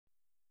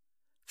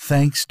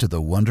Thanks to the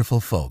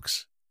wonderful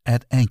folks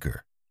at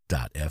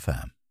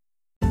Anchor.fm.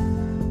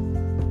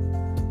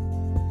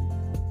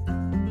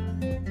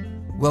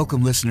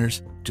 Welcome,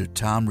 listeners, to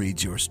Tom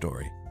Reads Your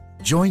Story.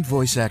 Join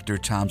voice actor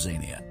Tom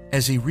Zania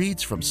as he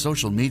reads from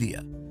social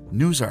media,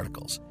 news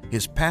articles,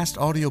 his past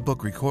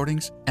audiobook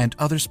recordings, and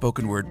other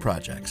spoken word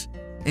projects,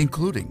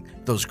 including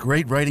those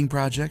great writing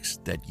projects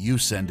that you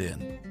send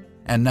in.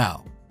 And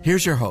now,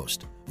 here's your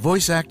host,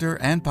 voice actor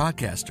and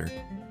podcaster,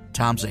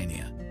 Tom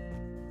Zania.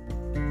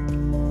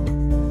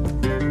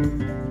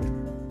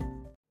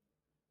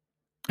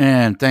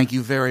 And thank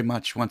you very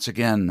much once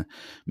again,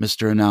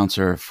 Mr.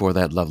 Announcer, for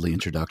that lovely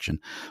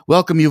introduction.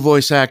 Welcome, you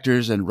voice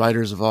actors and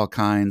writers of all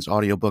kinds,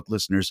 audiobook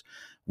listeners.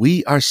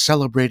 We are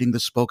celebrating the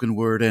spoken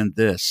word, and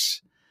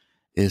this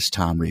is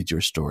Tom Reads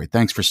Your Story.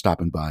 Thanks for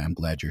stopping by. I'm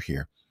glad you're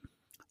here.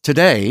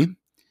 Today,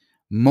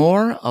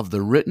 more of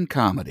the written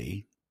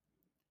comedy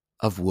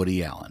of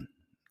Woody Allen.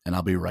 And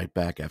I'll be right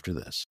back after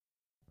this.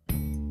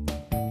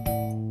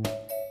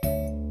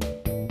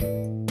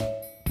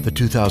 The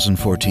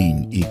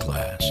 2014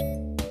 E-Class.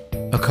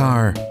 A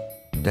car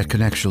that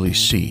can actually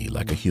see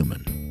like a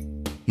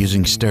human,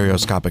 using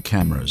stereoscopic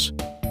cameras,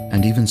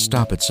 and even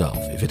stop itself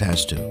if it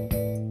has to.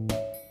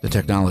 The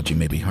technology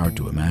may be hard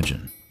to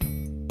imagine,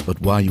 but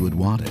why you would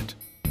want it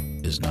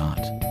is not.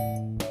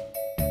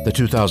 The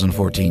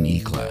 2014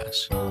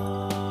 E-Class.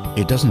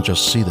 It doesn't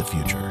just see the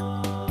future,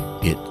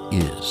 it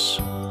is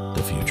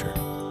the future.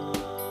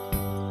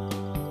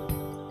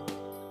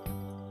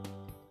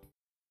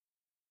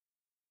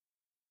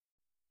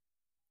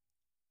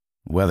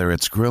 Whether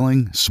it's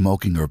grilling,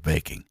 smoking, or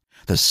baking,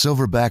 the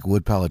Silverback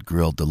Wood Pellet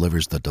Grill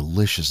delivers the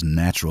delicious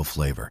natural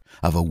flavor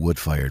of a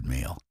wood-fired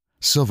meal.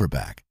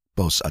 Silverback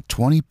boasts a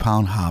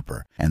 20-pound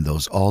hopper and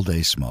those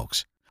all-day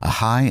smokes, a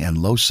high and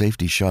low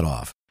safety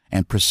shutoff,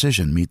 and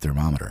precision meat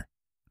thermometer.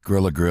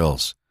 Grilla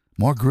Grills.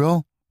 More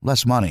grill,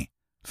 less money.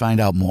 Find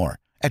out more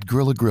at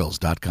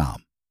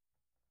GrillaGrills.com.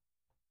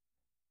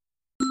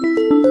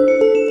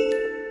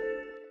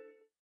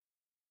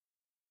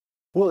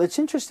 Well, it's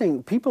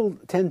interesting. People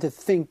tend to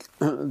think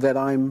that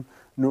I'm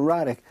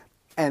neurotic,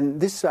 and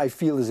this, I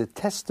feel, is a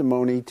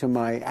testimony to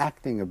my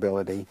acting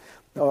ability.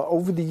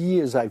 Over the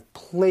years, I've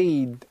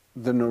played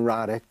the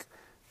neurotic,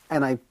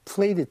 and I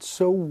played it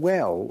so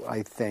well,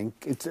 I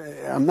think.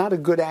 I'm not a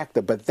good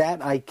actor, but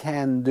that I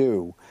can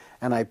do.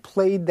 And I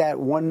played that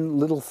one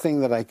little thing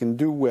that I can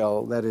do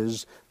well, that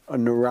is a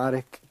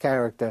neurotic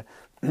character,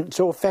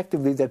 so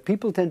effectively that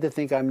people tend to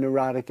think I'm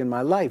neurotic in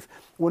my life,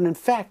 when in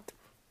fact,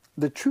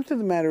 the truth of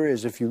the matter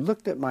is, if you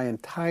looked at my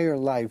entire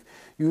life,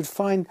 you would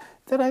find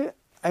that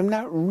I'm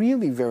not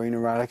really very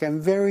neurotic. I'm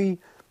very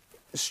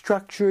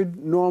structured,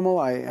 normal.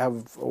 I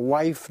have a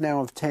wife now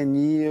of 10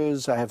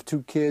 years. I have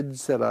 2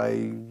 kids that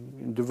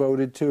I'm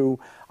devoted to.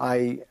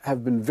 I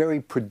have been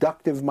very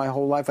productive my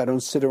whole life. I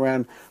don't sit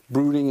around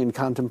brooding and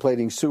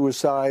contemplating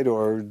suicide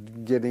or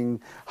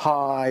getting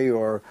high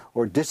or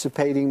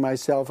dissipating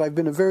myself. I've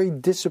been a very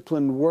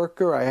disciplined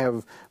worker. I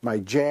have my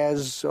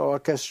jazz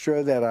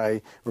orchestra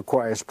that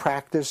requires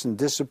practice and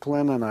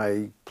discipline, and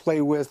I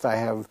play with. I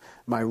have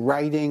my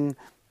writing.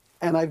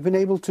 And I've been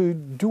able to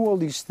do all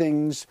these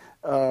things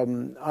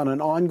on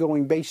an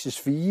ongoing basis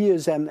for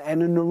years, and a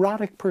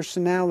neurotic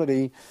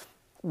personality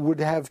would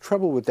have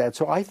trouble with that.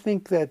 So I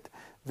think that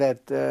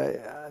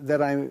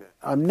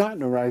I'm not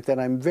neurotic, that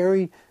I'm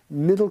very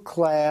middle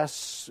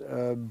class,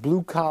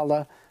 blue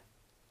collar,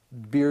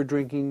 beer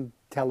drinking,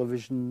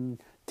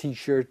 television,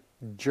 T-shirt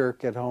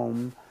jerk at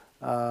home,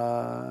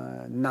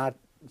 not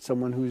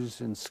someone who's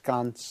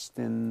ensconced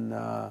in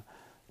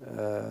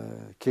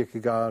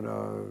Kierkegaard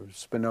or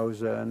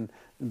Spinoza,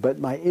 but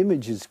my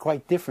image is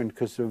quite different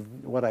because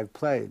of what I've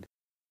played.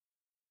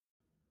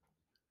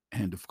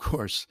 And of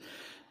course,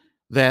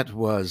 that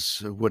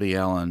was Woody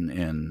Allen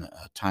in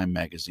a Time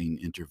magazine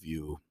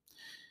interview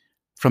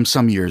from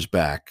some years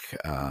back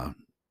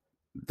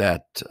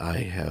that I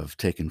have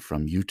taken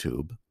from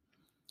YouTube,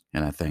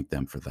 and I thank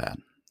them for that.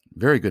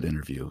 Very good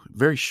interview,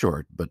 very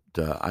short, but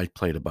I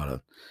played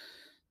about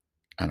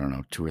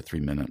 2 or 3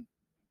 minute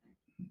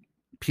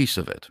piece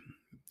of it.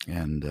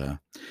 And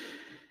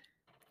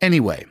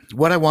anyway,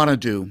 what I want to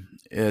do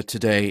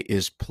today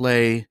is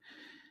play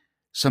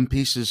some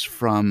pieces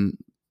from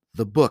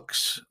the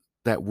books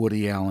that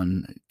Woody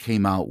Allen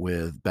came out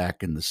with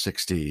back in the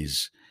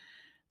 60s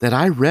that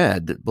I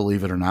read,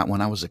 believe it or not,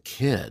 when I was a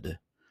kid.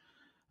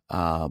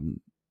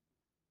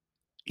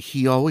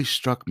 He always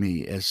struck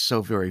me as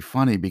so very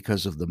funny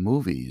because of the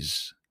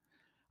movies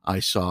I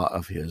saw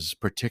of his,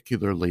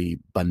 particularly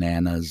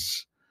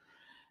Bananas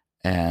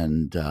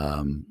and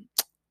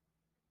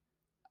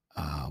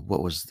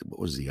what was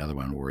the other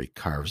one where he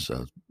carves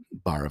a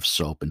bar of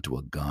soap into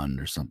a gun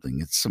or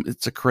something?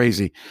 It's a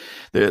crazy.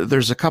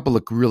 There's a couple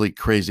of really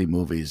crazy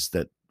movies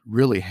that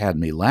really had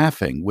me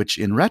laughing, which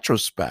in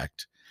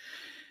retrospect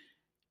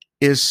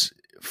is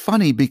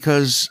funny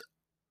because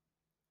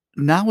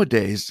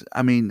nowadays,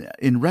 I mean,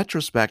 in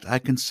retrospect, I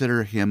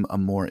consider him a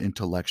more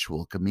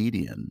intellectual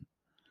comedian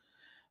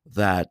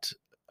that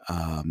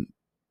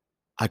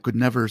I could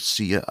never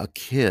see a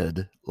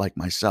kid like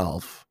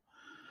myself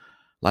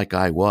like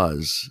I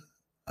was,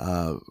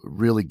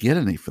 really get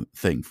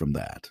anything from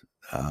that.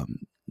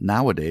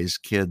 Nowadays,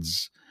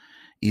 kids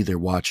either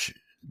watch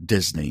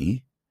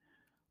Disney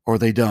or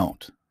they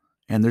don't.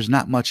 And there's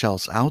not much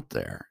else out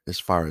there as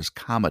far as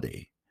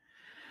comedy.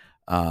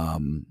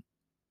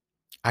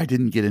 I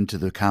didn't get into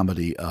the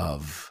comedy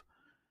of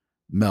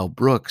Mel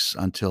Brooks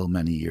until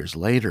many years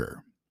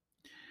later.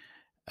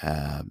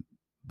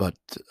 But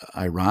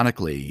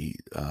ironically,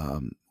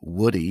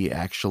 Woody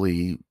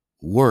actually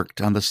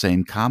worked on the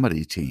same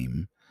comedy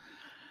team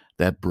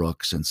that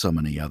Brooks and so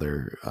many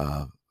other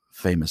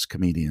famous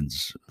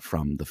comedians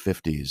from the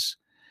 50s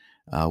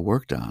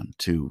worked on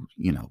to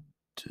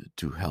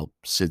help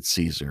Sid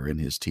Caesar in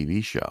his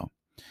TV show.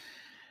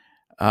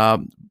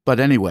 But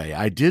anyway,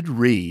 I did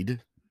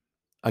read,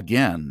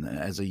 again,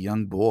 as a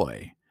young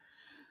boy,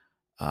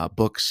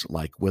 books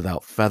like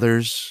Without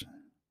Feathers.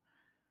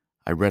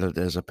 I read it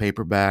as a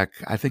paperback.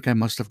 I think I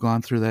must have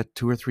gone through that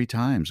 2 or 3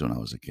 times when I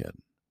was a kid.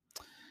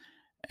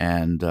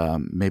 And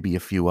maybe a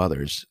few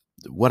others.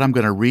 What I'm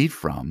going to read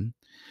from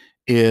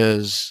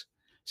is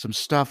some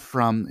stuff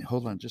from,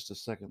 hold on just a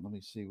second, let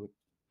me see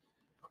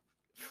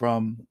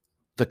from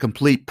The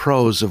Complete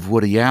Prose of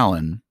Woody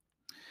Allen,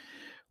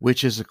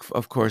 which is,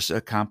 of course, a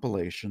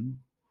compilation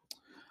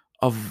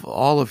of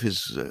all of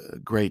his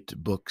great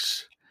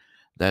books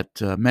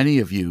that many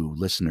of you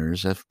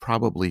listeners have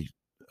probably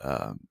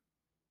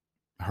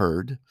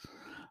heard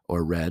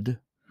or read.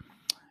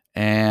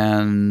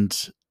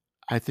 And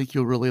I think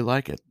you'll really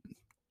like it.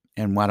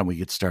 And why don't we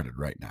get started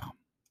right now?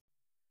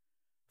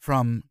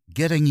 From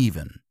Getting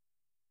Even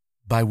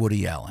by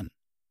Woody Allen.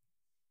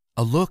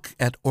 A look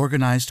at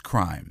organized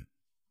crime.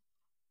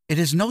 It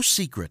is no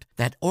secret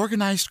that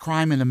organized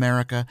crime in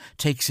America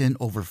takes in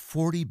over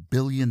 $40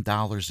 billion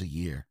a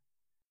year.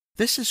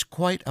 This is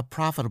quite a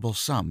profitable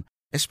sum,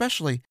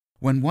 especially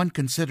when one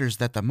considers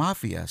that the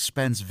mafia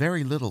spends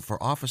very little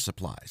for office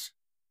supplies.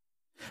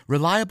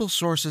 Reliable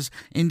sources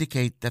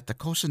indicate that the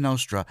Cosa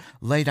Nostra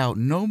laid out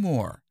no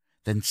more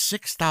than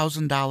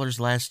 $6,000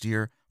 last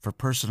year for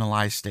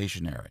personalized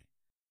stationery,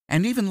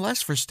 and even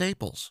less for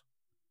staples.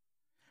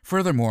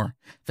 Furthermore,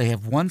 they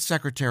have one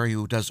secretary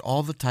who does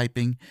all the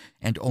typing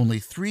and only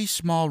 3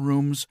 small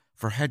rooms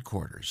for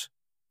headquarters,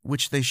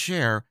 which they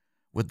share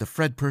with the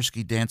Fred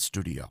Persky Dance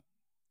Studio.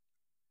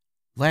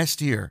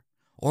 Last year,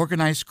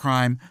 organized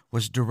crime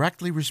was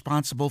directly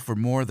responsible for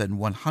more than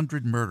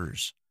 100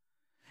 murders,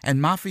 and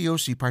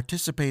mafiosi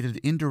participated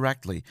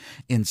indirectly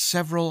in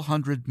several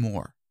hundred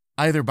more,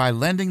 either by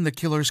lending the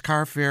killers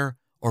car fare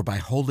or by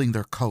holding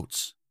their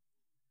coats.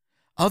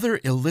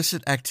 Other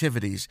illicit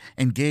activities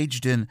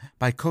engaged in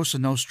by Cosa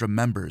Nostra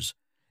members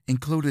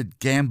included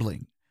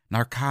gambling,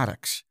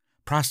 narcotics,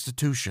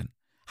 prostitution,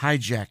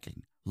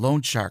 hijacking,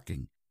 loan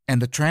sharking,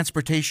 and the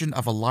transportation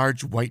of a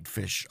large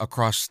whitefish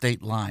across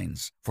state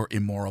lines for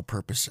immoral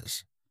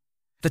purposes.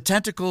 The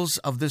tentacles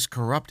of this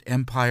corrupt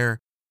empire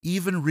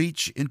even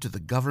reach into the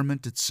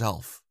government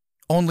itself.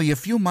 Only a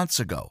few months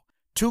ago,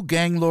 2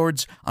 gang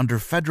lords under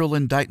federal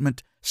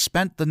indictment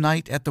spent the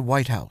night at the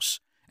White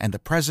House, and the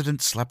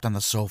president slept on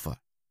the sofa.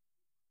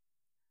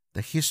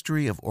 The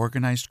history of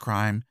organized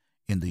crime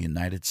in the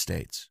United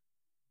States.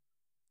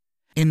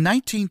 In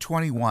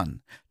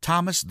 1921,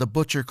 Thomas the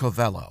Butcher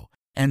Covello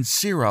and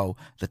Ciro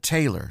the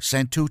Tailor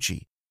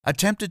Santucci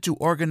attempted to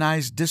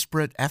organize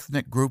disparate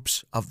ethnic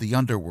groups of the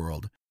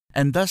underworld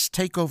and thus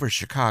take over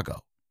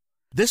Chicago.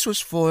 This was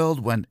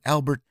foiled when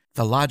Albert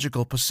the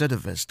Logical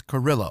Positivist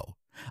Carrillo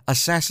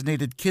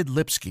assassinated Kid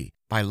Lipsky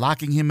by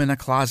locking him in a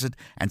closet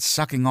and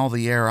sucking all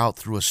the air out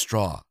through a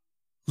straw.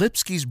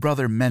 Lipsky's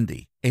brother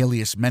Mendy,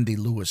 alias Mendy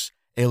Lewis,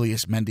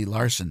 alias Mendy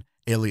Larson,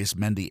 alias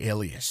Mendy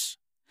alias,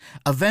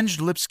 avenged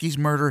Lipsky's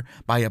murder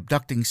by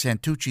abducting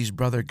Santucci's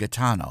brother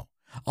Gaetano,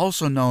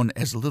 also known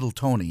as Little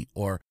Tony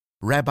or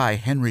Rabbi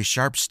Henry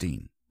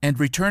Sharpstein, and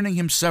returning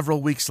him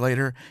several weeks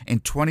later in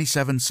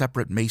 27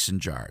 separate mason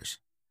jars.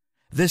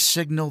 This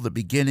signaled the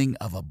beginning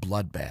of a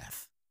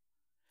bloodbath.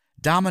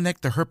 Dominic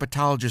the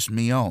herpetologist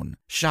Mione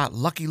shot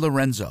Lucky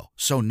Lorenzo,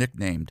 so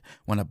nicknamed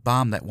when a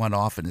bomb that went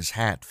off in his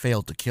hat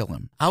failed to kill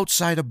him,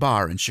 outside a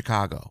bar in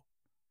Chicago.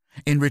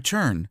 In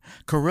return,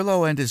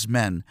 Carrillo and his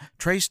men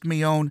traced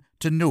Mione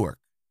to Newark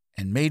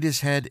and made his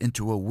head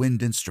into a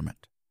wind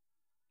instrument.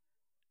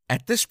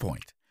 At this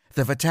point,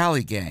 the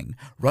Vitali gang,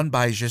 run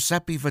by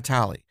Giuseppe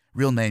Vitali,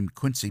 real name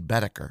Quincy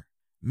Bedecker,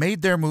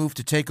 made their move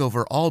to take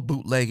over all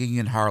bootlegging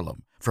in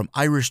Harlem from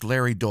Irish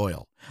Larry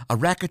Doyle, a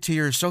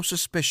racketeer so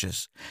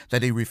suspicious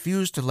that he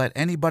refused to let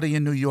anybody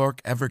in New York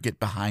ever get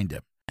behind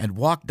him, and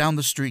walked down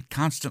the street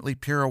constantly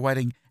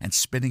pirouetting and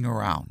spinning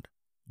around.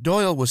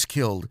 Doyle was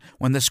killed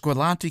when the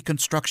Squilanti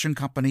Construction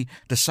Company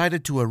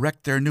decided to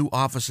erect their new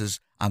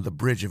offices on the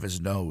bridge of his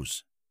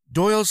nose.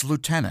 Doyle's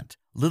lieutenant,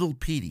 Little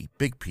Petey,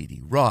 Big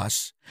Petey,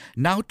 Ross,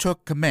 now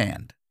took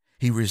command.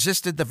 He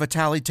resisted the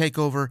Vitali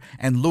takeover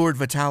and lured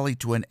Vitali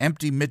to an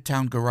empty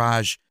Midtown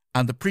garage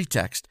on the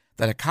pretext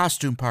that a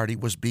costume party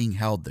was being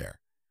held there.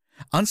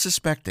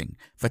 Unsuspecting,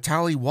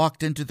 Vitali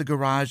walked into the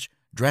garage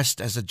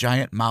dressed as a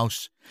giant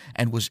mouse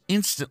and was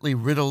instantly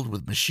riddled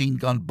with machine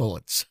gun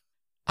bullets.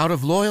 Out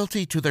of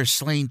loyalty to their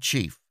slain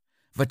chief,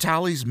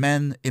 Vitali's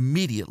men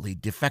immediately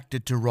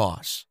defected to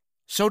Ross.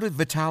 So did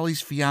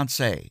Vitali's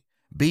fiancée,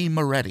 Bea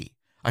Moretti,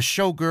 a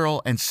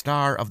showgirl and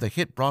star of the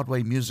hit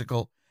Broadway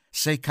musical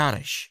Say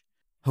Kaddish,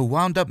 who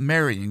wound up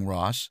marrying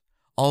Ross,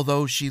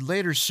 although she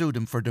later sued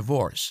him for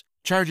divorce,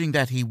 charging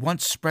that he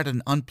once spread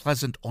an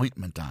unpleasant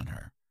ointment on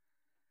her.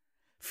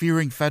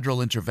 Fearing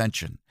federal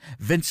intervention,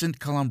 Vincent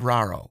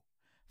Colombraro,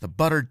 the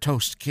buttered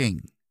toast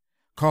king,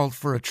 called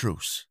for a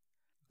truce.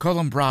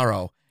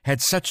 Colombraro had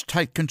such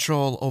tight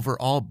control over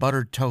all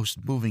buttered toast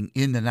moving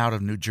in and out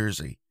of New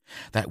Jersey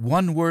that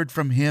one word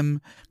from him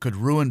could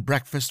ruin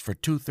breakfast for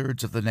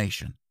 2/3 of the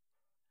nation.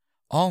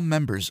 All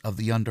members of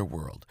the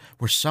underworld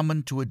were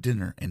summoned to a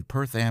dinner in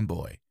Perth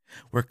Amboy,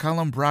 where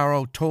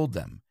Colombraro told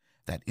them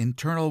that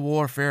internal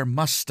warfare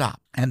must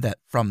stop and that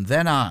from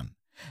then on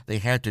they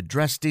had to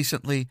dress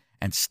decently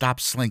and stop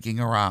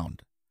slinking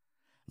around.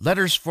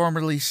 Letters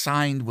formerly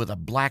signed with a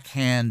black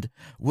hand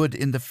would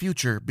in the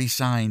future be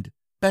signed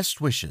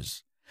Best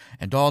Wishes,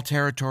 and all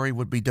territory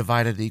would be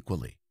divided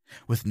equally,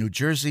 with New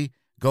Jersey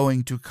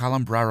going to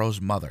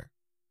Colombraro's mother.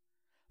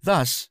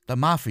 Thus, the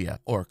Mafia,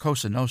 or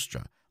Cosa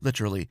Nostra,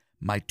 literally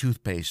my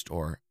toothpaste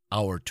or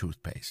our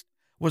toothpaste,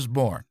 was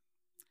born.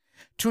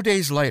 2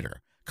 days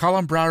later,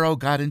 Colombraro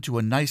got into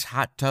a nice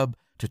hot tub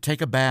to take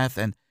a bath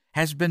and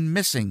has been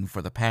missing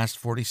for the past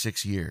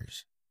 46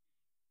 years.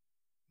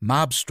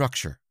 Mob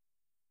structure.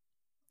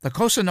 The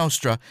Cosa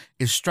Nostra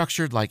is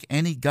structured like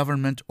any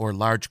government or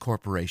large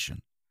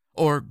corporation,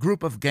 or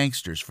group of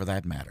gangsters for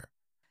that matter.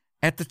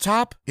 At the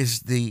top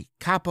is the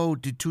capo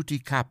di tutti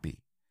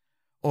capi,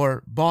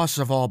 or boss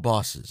of all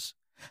bosses.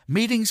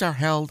 Meetings are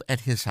held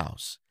at his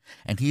house,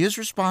 and he is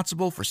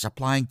responsible for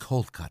supplying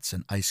cold cuts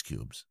and ice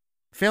cubes.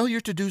 Failure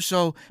to do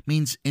so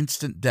means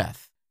instant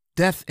death.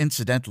 Death,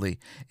 incidentally,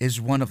 is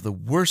one of the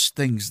worst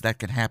things that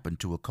can happen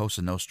to a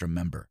Cosa Nostra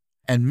member,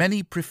 and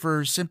many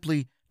prefer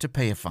simply to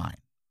pay a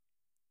fine.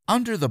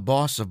 Under the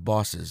boss of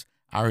bosses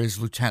are his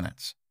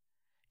lieutenants,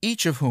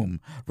 each of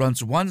whom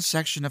runs one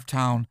section of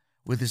town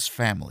with his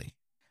family.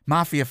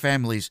 Mafia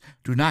families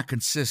do not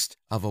consist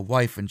of a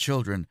wife and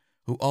children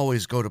who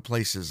always go to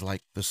places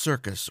like the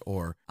circus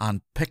or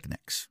on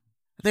picnics.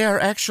 They are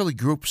actually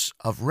groups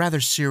of rather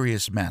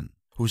serious men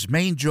whose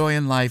main joy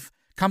in life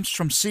comes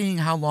from seeing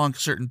how long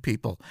certain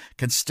people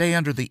can stay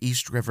under the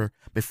East River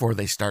before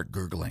they start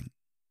gurgling.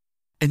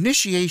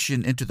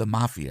 Initiation into the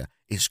Mafia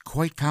is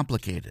quite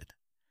complicated.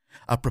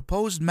 A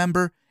proposed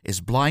member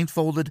is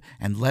blindfolded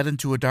and led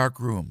into a dark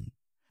room.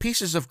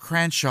 Pieces of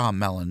Cranshaw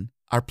melon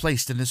are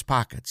placed in his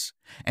pockets,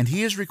 and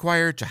he is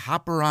required to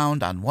hop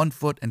around on one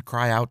foot and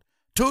cry out,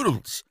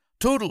 "Toodles!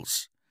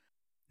 Toodles!"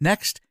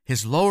 Next,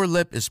 his lower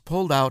lip is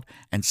pulled out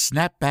and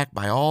snapped back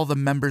by all the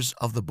members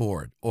of the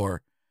board,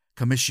 or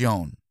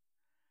commission.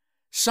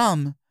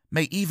 Some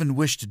may even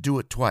wish to do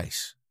it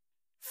twice.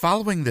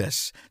 Following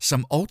this,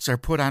 some oats are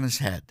put on his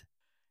head.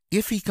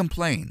 If he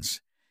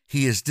complains,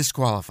 he is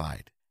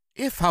disqualified.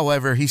 If,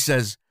 however, he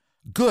says,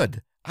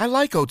 "Good, I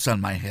like oats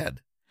on my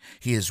head,"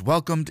 he is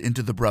welcomed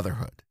into the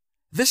brotherhood.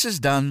 This is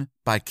done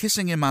by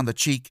kissing him on the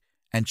cheek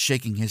and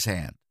shaking his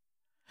hand.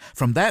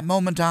 From that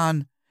moment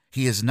on,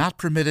 he is not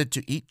permitted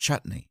to eat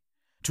chutney,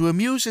 to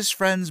amuse his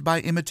friends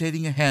by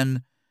imitating a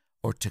hen,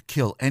 or to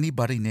kill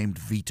anybody named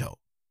Vito.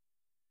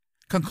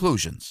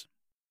 Conclusions.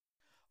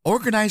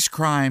 Organized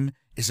crime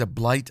is a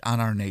blight on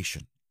our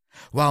nation.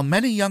 While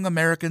many young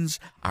Americans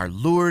are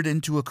lured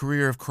into a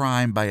career of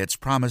crime by its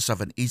promise of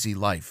an easy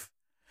life,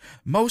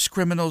 most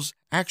criminals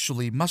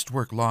actually must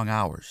work long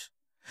hours,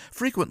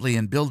 frequently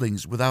in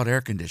buildings without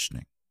air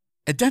conditioning.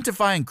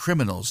 Identifying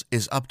criminals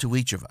is up to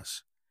each of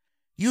us.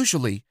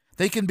 Usually,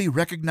 they can be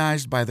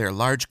recognized by their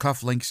large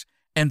cufflinks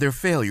and their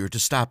failure to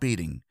stop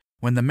eating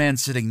when the man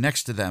sitting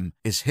next to them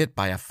is hit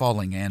by a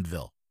falling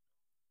anvil.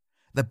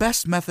 The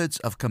best methods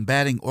of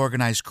combating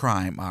organized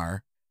crime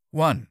are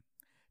 1.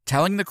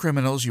 Telling the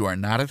criminals you are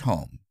not at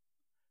home.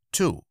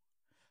 2.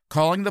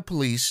 Calling the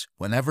police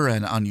whenever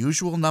an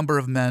unusual number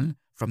of men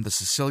from the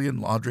Sicilian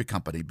Laundry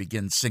Company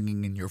begin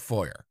singing in your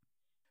foyer.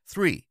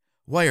 3.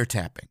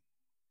 Wiretapping.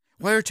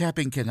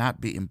 Wiretapping cannot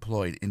be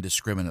employed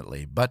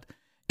indiscriminately, but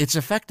its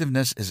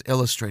effectiveness is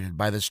illustrated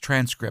by this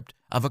transcript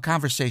of a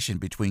conversation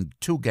between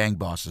two gang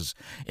bosses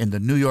in the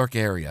New York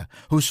area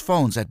whose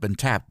phones had been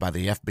tapped by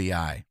the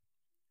FBI.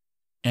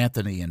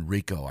 Anthony and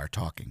Rico are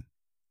talking.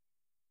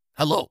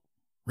 "Hello,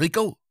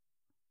 Rico?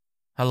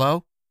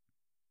 Hello?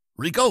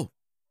 Rico?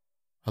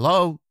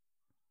 Hello?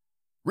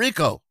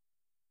 Rico?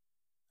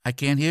 I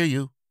can't hear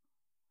you.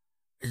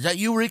 Is that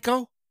you,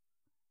 Rico?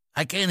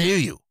 I can't hear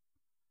you.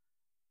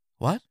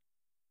 What?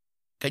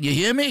 Can you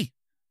hear me?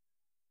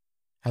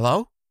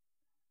 Hello?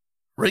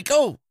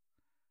 Rico?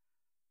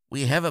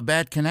 We have a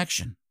bad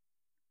connection.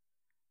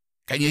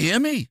 Can you hear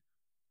me?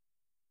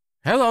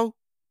 Hello?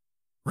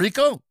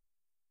 Rico?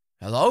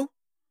 Hello?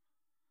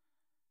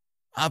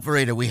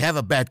 Operator, we have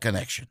a bad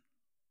connection.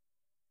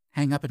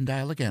 Hang up and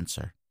dial again,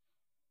 sir.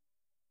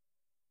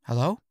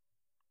 Hello?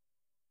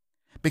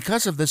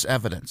 Because of this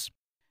evidence,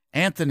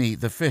 Anthony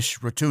the Fish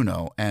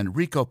Rotuno and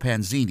Rico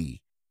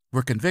Panzini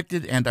were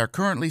convicted and are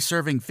currently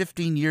serving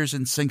 15 years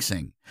in Sing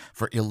Sing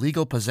for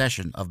illegal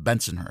possession of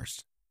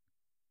Bensonhurst.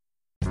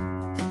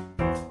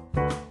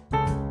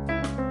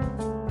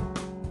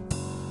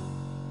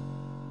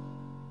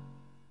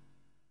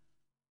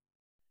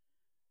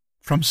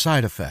 From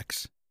Side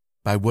Effects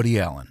by Woody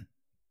Allen.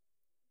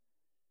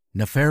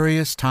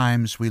 Nefarious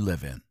times we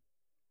live in.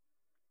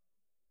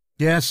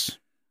 Yes,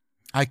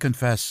 I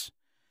confess,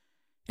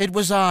 it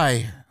was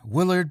I,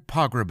 Willard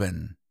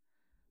Pogrebin,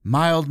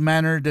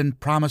 mild-mannered and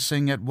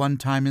promising at one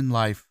time in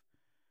life,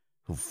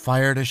 who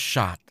fired a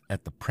shot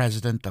at the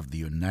President of the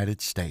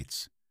United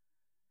States.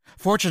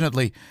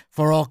 Fortunately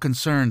for all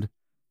concerned,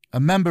 a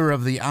member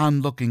of the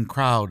onlooking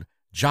crowd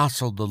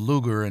jostled the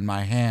Luger in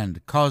my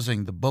hand,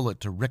 causing the bullet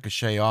to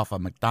ricochet off a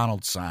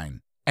McDonald's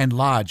sign and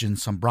lodge in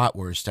some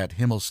bratwurst at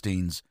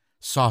Himmelstein's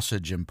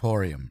Sausage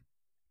Emporium.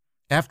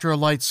 After a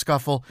light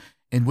scuffle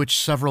in which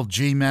several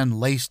G-men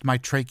laced my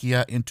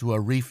trachea into a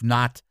reef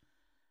knot,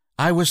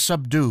 I was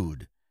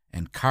subdued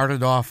and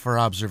carted off for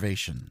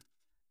observation.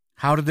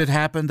 How did it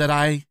happen that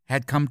I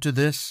had come to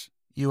this,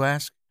 you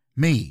ask?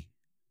 Me,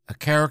 a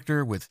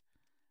character with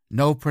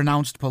no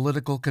pronounced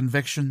political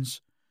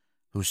convictions,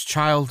 whose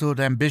childhood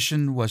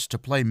ambition was to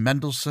play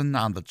Mendelssohn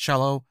on the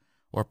cello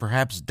or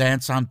perhaps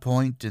dance on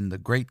point in the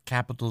great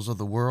capitals of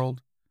the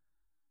world?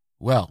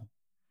 Well,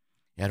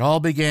 it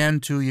all began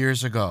 2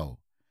 years ago.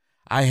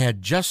 I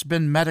had just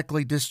been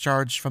medically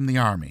discharged from the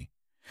Army,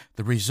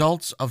 the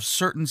results of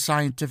certain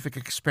scientific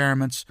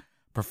experiments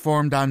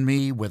performed on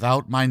me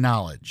without my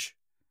knowledge.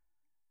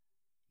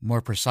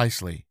 More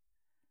precisely,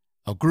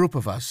 a group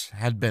of us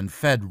had been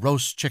fed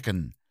roast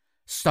chicken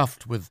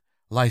stuffed with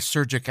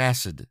lysergic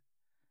acid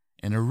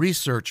in a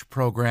research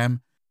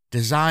program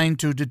designed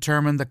to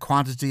determine the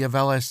quantity of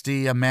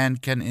LSD a man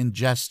can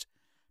ingest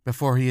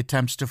before he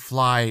attempts to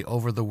fly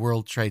over the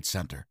World Trade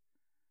Center.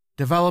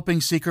 Developing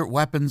secret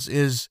weapons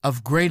is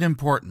of great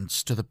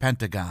importance to the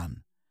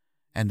Pentagon,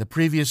 and the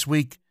previous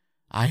week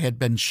I had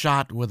been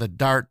shot with a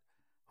dart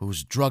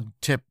whose drug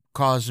tip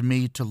caused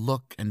me to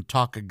look and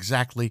talk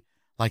exactly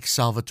like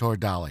Salvatore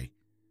Dali.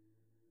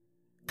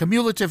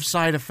 Cumulative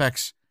side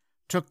effects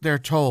took their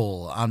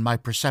toll on my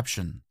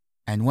perception,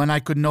 and when I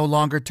could no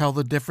longer tell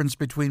the difference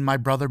between my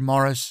brother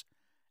Morris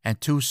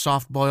and 2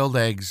 soft-boiled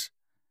eggs,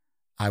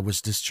 I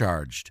was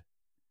discharged.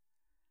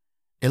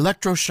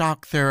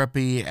 Electroshock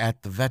therapy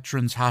at the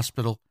Veterans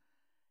Hospital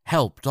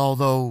helped,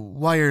 although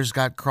wires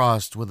got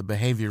crossed with a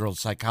behavioral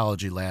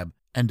psychology lab,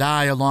 and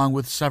I, along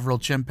with several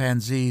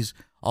chimpanzees,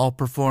 all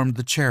performed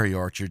the cherry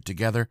orchard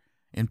together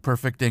in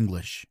perfect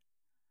English.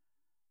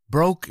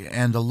 Broke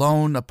and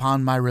alone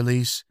upon my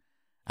release,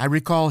 I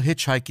recall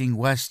hitchhiking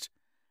west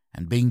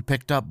and being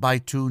picked up by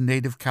 2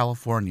 native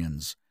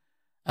Californians,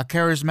 a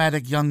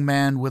charismatic young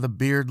man with a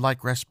beard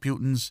like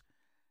Rasputin's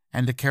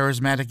and a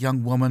charismatic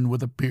young woman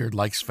with a beard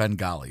like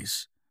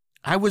Svengali's.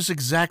 I was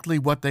exactly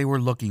what they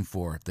were looking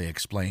for, they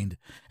explained,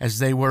 as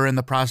they were in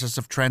the process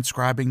of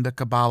transcribing the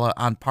Kabbalah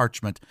on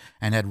parchment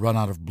and had run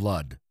out of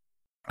blood.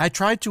 I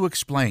tried to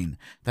explain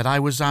that I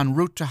was en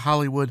route to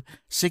Hollywood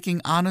seeking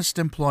honest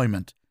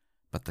employment,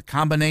 but the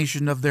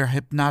combination of their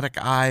hypnotic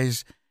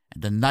eyes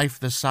and a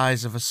knife the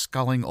size of a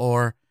sculling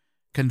oar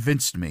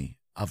convinced me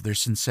of their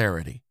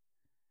sincerity.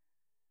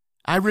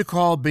 I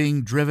recall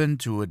being driven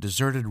to a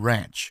deserted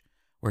ranch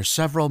where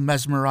several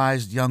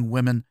mesmerized young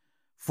women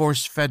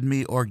force-fed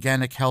me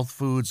organic health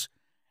foods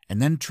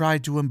and then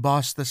tried to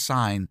emboss the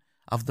sign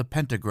of the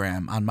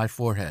pentagram on my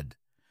forehead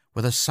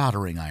with a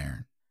soldering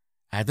iron.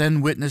 I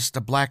then witnessed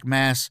a black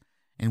mass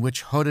in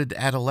which hooded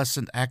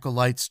adolescent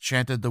acolytes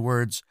chanted the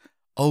words,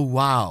 "Oh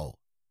wow,"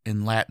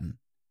 in Latin.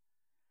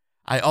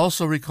 I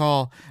also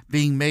recall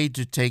being made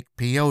to take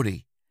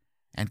peyote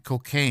and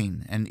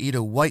cocaine and eat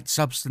a white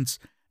substance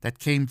that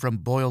came from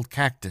boiled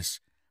cactus,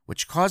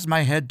 which caused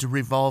my head to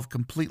revolve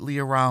completely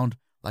around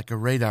like a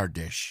radar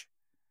dish.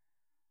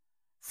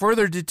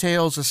 Further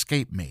details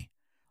escape me,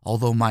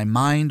 although my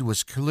mind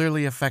was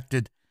clearly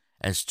affected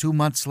as 2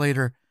 months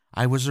later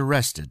I was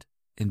arrested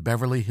in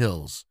Beverly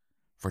Hills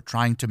for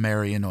trying to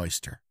marry an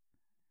oyster.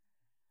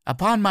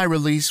 Upon my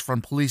release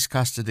from police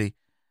custody,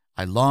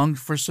 I longed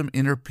for some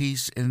inner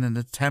peace in an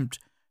attempt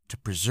to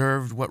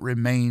preserve what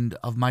remained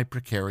of my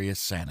precarious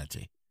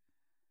sanity.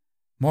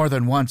 More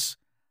than once,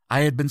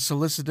 I had been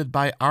solicited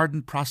by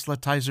ardent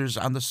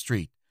proselytizers on the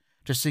street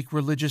to seek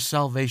religious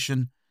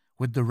salvation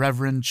with the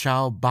Reverend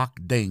Chow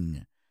Bok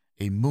Ding,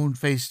 a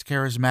moon-faced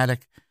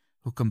charismatic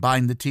who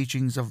combined the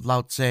teachings of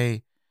Lao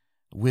Tse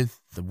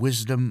with the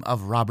wisdom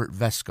of Robert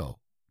Vesco.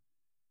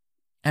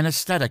 An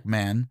ascetic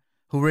man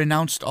who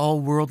renounced all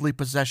worldly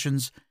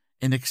possessions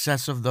in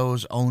excess of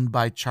those owned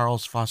by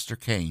Charles Foster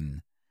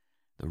Kane,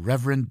 the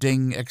Reverend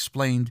Ding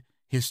explained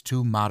his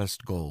 2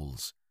 modest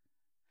goals.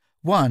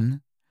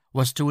 One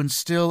was to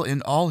instill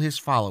in all his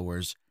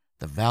followers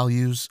the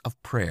values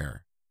of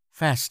prayer,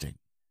 fasting,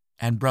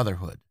 and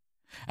brotherhood,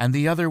 and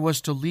the other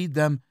was to lead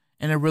them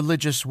in a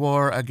religious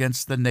war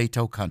against the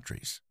NATO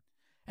countries.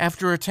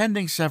 After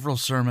attending several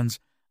sermons,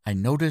 I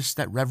noticed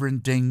that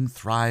Reverend Ding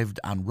thrived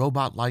on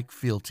robot-like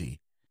fealty,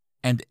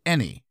 and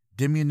any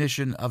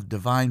diminution of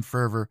divine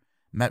fervor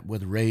met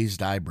with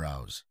raised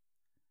eyebrows.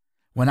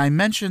 When I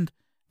mentioned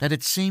that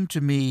it seemed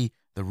to me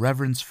the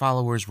Reverend's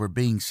followers were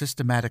being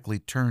systematically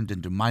turned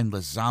into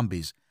mindless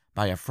zombies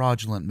by a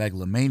fraudulent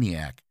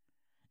megalomaniac,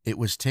 it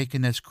was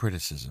taken as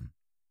criticism.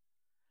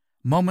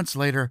 Moments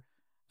later,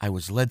 I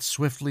was led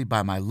swiftly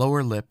by my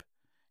lower lip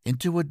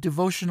into a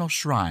devotional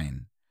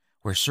shrine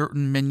where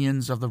certain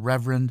minions of the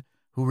Reverend,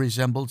 who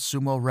resembled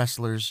sumo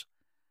wrestlers,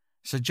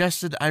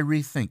 suggested I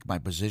rethink my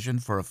position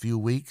for a few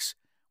weeks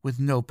with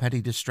no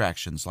petty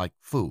distractions like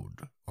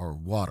food or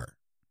water.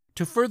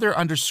 To further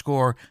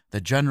underscore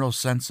the general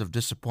sense of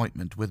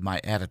disappointment with my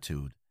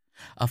attitude,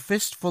 a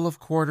fistful of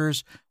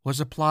quarters was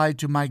applied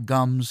to my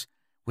gums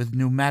with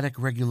pneumatic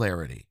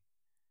regularity.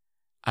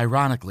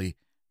 Ironically,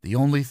 the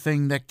only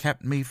thing that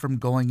kept me from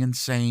going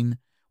insane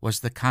was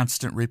the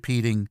constant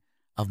repeating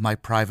of my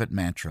private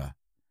mantra,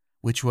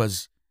 which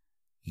was,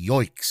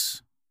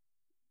 "Yoicks."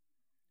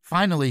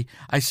 Finally,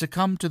 I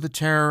succumbed to the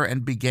terror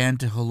and began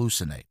to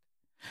hallucinate.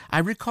 I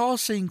recall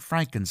seeing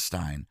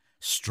Frankenstein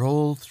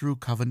stroll through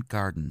Covent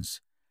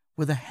Gardens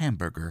with a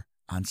hamburger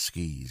on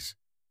skis.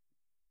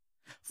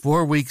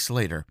 4 weeks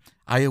later,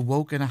 I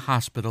awoke in a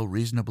hospital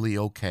reasonably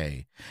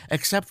okay,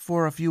 except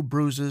for a few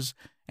bruises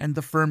and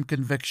the firm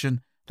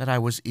conviction that I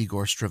was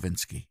Igor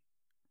Stravinsky.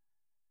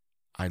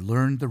 I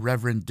learned the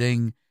Reverend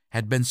Ding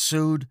had been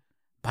sued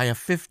by a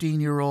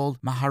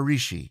 15-year-old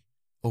Maharishi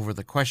over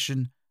the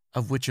question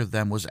of which of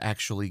them was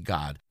actually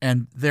God,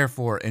 and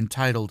therefore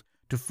entitled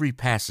to free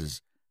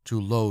passes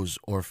to Lowe's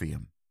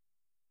Orpheum.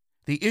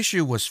 The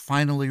issue was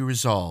finally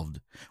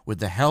resolved with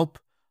the help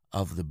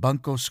of the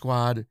Bunko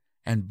Squad,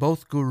 and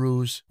both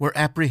gurus were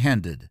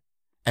apprehended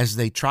as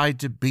they tried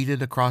to beat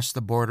it across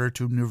the border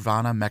to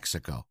Nirvana,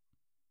 Mexico.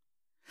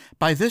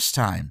 By this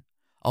time,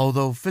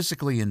 although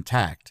physically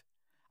intact,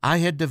 I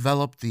had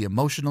developed the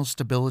emotional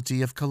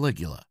stability of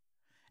Caligula,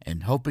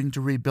 and hoping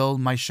to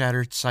rebuild my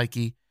shattered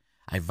psyche,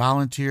 I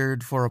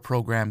volunteered for a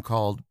program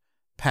called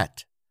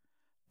PET,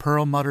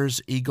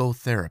 Perlmutter's Ego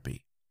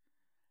Therapy,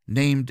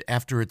 named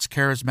after its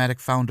charismatic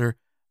founder,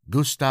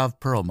 Gustav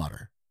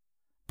Perlmutter.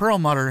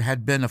 Perlmutter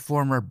had been a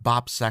former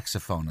bop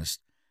saxophonist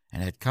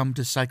and had come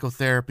to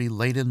psychotherapy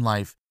late in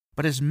life,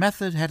 but his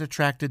method had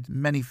attracted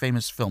many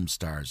famous film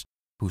stars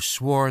who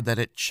swore that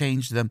it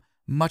changed them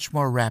much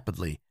more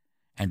rapidly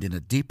and in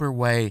a deeper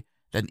way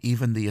than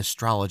even the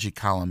astrology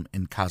column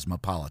in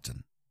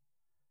Cosmopolitan.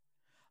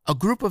 A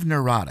group of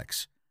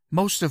neurotics,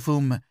 most of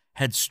whom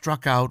had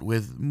struck out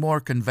with more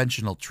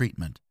conventional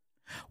treatment,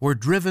 were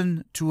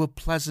driven to a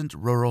pleasant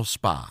rural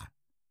spa.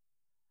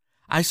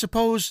 I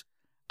suppose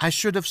I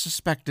should have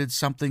suspected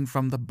something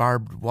from the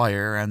barbed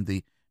wire and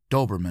the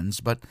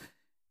Dobermans, but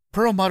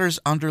Perlmutter's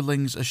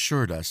underlings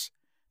assured us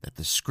that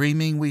the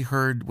screaming we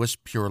heard was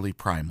purely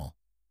primal.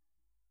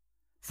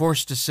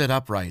 Forced to sit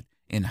upright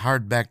in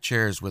hardback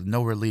chairs with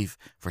no relief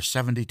for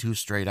 72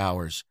 straight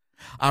hours,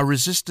 our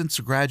resistance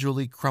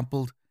gradually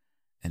crumpled,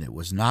 and it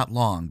was not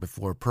long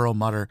before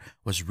Perlmutter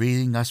was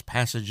reading us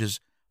passages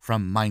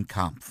from Mein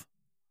Kampf.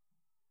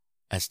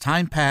 As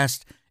time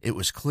passed, it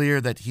was clear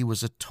that he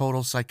was a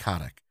total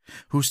psychotic,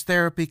 whose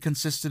therapy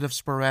consisted of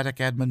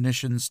sporadic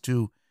admonitions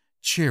to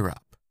cheer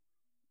up.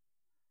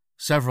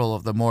 Several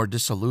of the more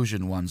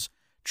disillusioned ones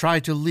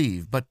tried to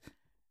leave, but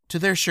to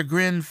their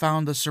chagrin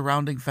found the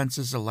surrounding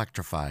fences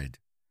electrified.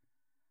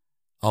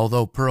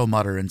 Although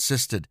Perlmutter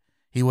insisted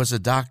he was a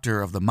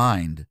doctor of the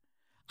mind,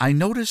 I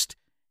noticed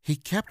he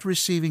kept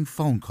receiving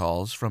phone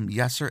calls from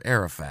Yasser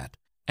Arafat,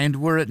 and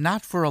were it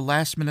not for a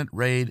last-minute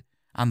raid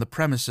on the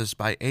premises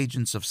by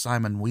agents of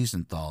Simon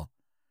Wiesenthal,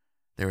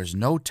 there is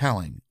no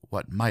telling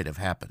what might have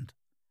happened.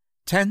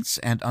 Tense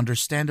and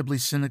understandably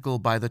cynical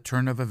by the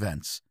turn of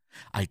events,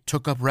 I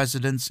took up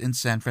residence in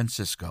San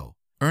Francisco,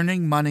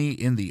 earning money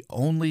in the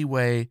only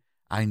way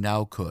I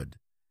now could,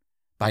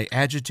 by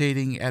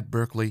agitating at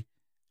Berkeley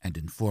and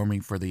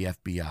informing for the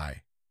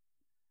FBI.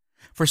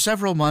 For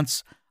several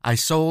months, I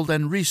sold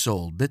and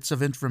resold bits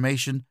of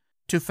information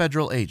to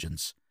federal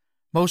agents,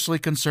 mostly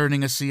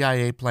concerning a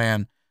CIA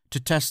plan to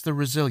test the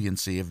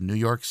resiliency of New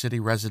York City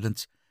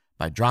residents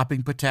by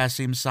dropping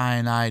potassium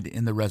cyanide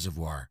in the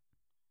reservoir.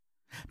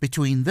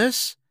 Between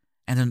this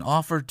and an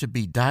offer to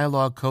be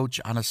dialogue coach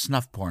on a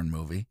snuff porn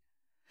movie,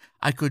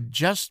 I could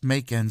just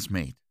make ends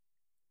meet.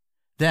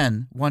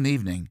 Then, one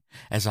evening,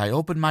 as I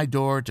opened my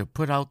door to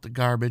put out the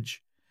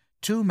garbage,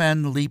 2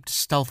 men leaped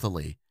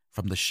stealthily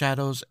from the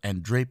shadows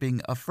and,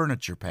 draping a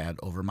furniture pad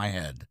over my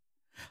head,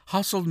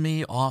 hustled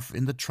me off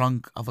in the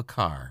trunk of a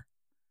car.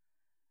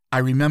 I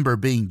remember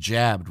being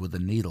jabbed with a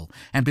needle,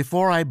 and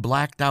before I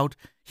blacked out,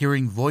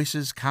 hearing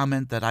voices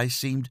comment that I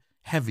seemed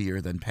heavier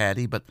than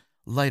Patty but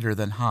lighter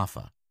than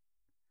Hoffa.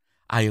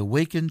 I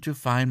awakened to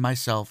find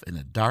myself in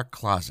a dark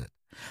closet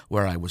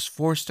where I was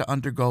forced to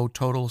undergo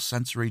total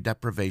sensory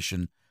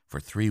deprivation for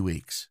 3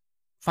 weeks.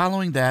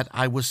 Following that,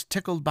 I was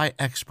tickled by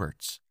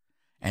experts,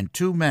 and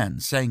 2 men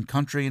sang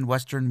country and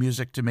western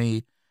music to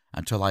me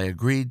until I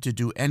agreed to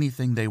do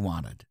anything they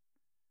wanted.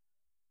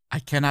 I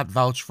cannot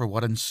vouch for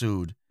what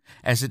ensued,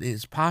 as it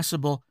is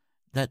possible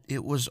that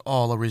it was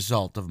all a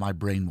result of my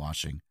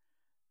brainwashing,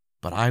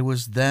 but I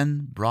was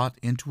then brought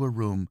into a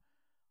room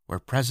where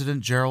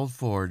President Gerald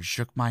Ford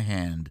shook my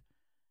hand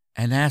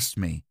and asked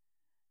me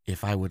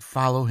if I would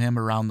follow him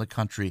around the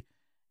country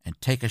and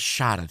take a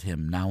shot at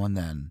him now and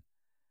then,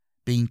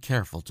 being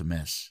careful to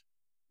miss.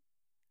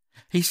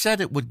 He said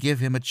it would give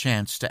him a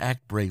chance to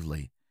act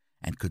bravely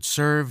and could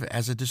serve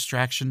as a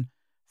distraction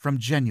from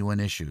genuine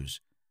issues,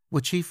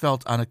 which he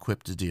felt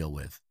unequipped to deal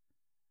with.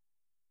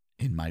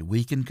 In my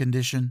weakened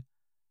condition,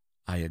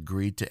 I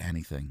agreed to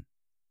anything.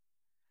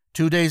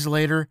 2 days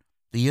later,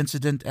 the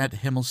incident at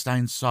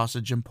Himmelstein's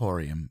Sausage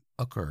Emporium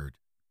occurred.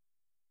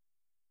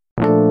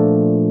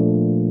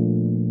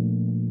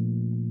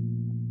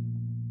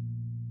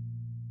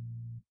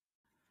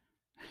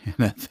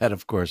 And that,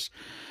 of course,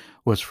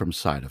 was from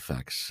Side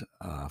Effects,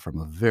 from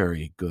a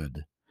very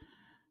good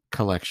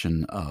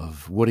collection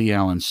of Woody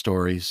Allen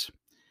stories,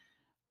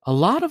 a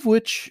lot of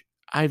which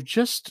I've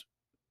just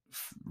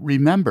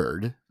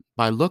remembered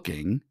by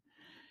looking,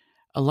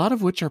 a lot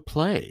of which are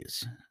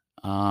plays,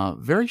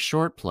 very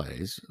short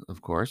plays,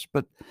 of course,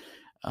 but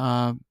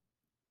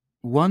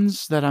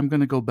ones that I'm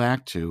going to go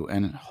back to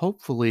and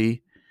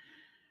hopefully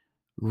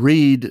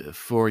read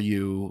for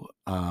you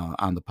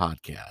on the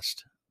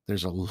podcast.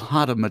 There's a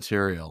lot of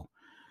material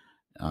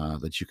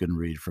that you can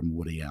read from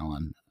Woody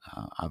Allen.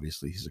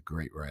 Obviously, he's a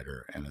great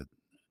writer and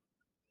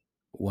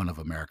one of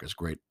America's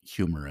great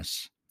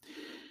humorists.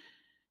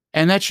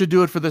 And that should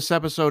do it for this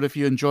episode. If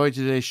you enjoyed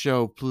today's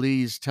show,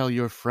 please tell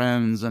your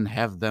friends and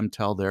have them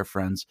tell their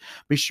friends.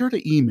 Be sure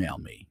to email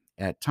me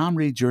at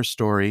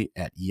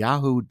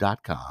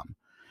tomreadsyourstory@yahoo.com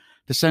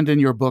to send in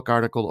your book,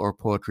 article, or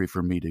poetry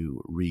for me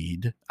to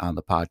read on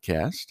the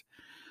podcast,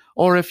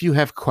 or if you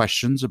have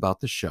questions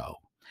about the show.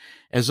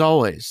 As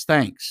always,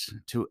 thanks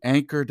to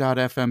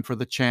Anchor.fm for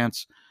the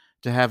chance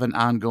to have an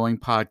ongoing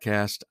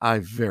podcast. I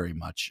very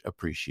much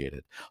appreciate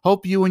it.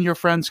 Hope you and your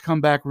friends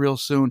come back real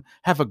soon.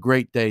 Have a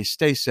great day.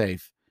 Stay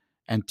safe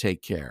and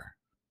take care.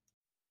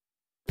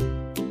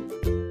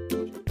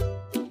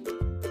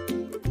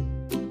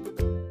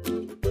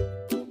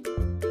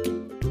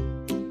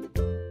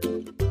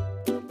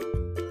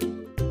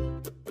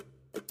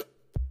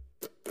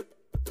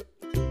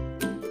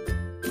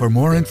 For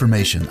more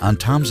information on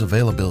Tom's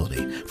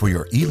availability for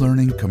your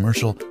e-learning,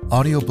 commercial,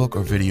 audiobook,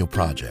 or video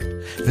project,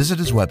 visit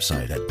his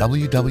website at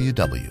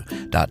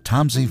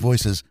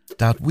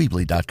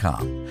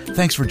www.tomzvoices.weebly.com.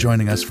 Thanks for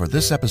joining us for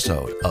this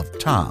episode of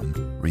Tom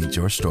Reads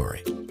Your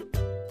Story.